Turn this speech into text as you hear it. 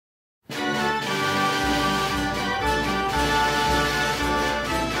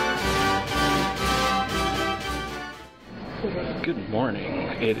Good morning.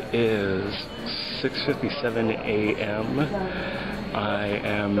 It is 6:57 a.m. I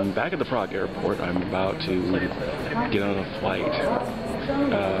am back at the Prague airport. I'm about to get on a flight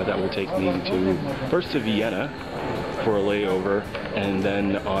that will take me first to Vienna for a layover, and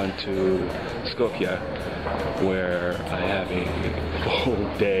then on to Skopje, where I have a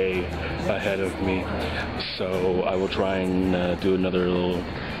full day ahead of me. So I will try and do another little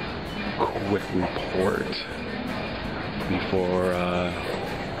quick report before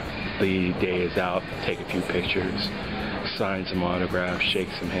the day is out. Take a few pictures, sign some autographs, shake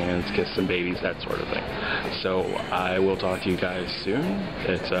some hands, kiss some babies, that sort of thing. So I will talk to you guys soon.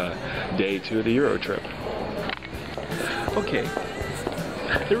 It's day 2 of the Eurotrip. Okay,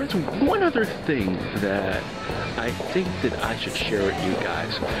 there is one other thing that I think that I should share with you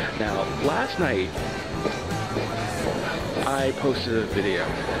guys. Now, last night I posted a video.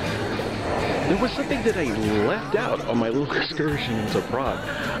 There was something that I left out on my little excursion into Prague.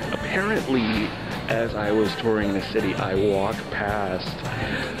 Apparently, as I was touring the city, I walked past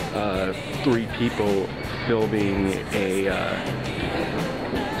 3 people filming a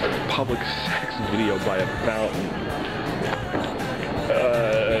public sex video by a fountain.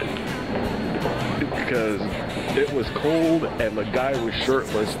 Because it was cold and the guy was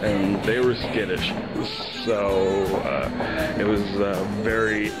shirtless and they were skittish. So it was a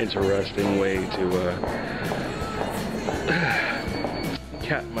very interesting way to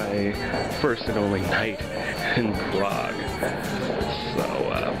cap my first and only night in Prague.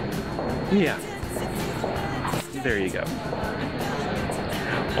 So yeah, there you go.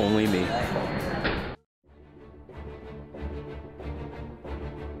 Only me.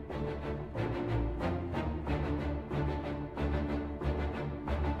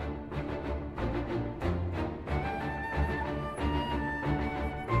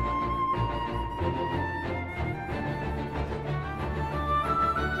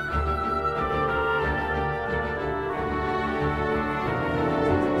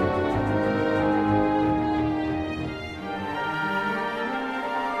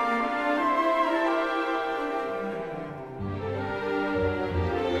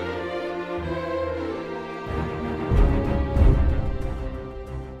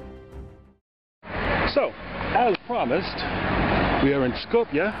 So, as promised, we are in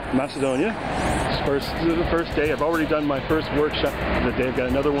Skopje, Macedonia. This is the first day. I've already done my first workshop of the day. I've got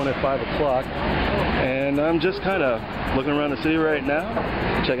another one at 5 o'clock. And I'm just kind of looking around the city right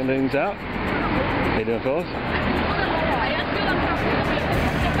now, checking things out. How you doing, fellas?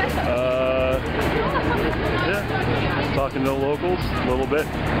 Yeah, talking to the locals a little bit.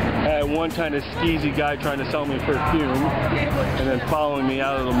 I had one kind of skeezy guy trying to sell me perfume, and then following me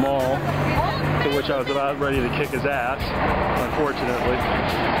out of the mall, to which I was about ready to kick his ass, unfortunately.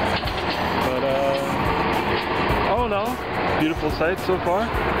 But, oh no, beautiful sights so far.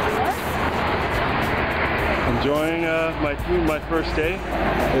 Enjoying my first day.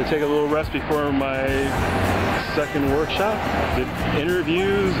 I'm gonna take a little rest before my second workshop. Did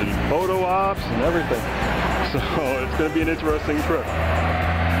interviews and photo ops and everything. So it's gonna be an interesting trip.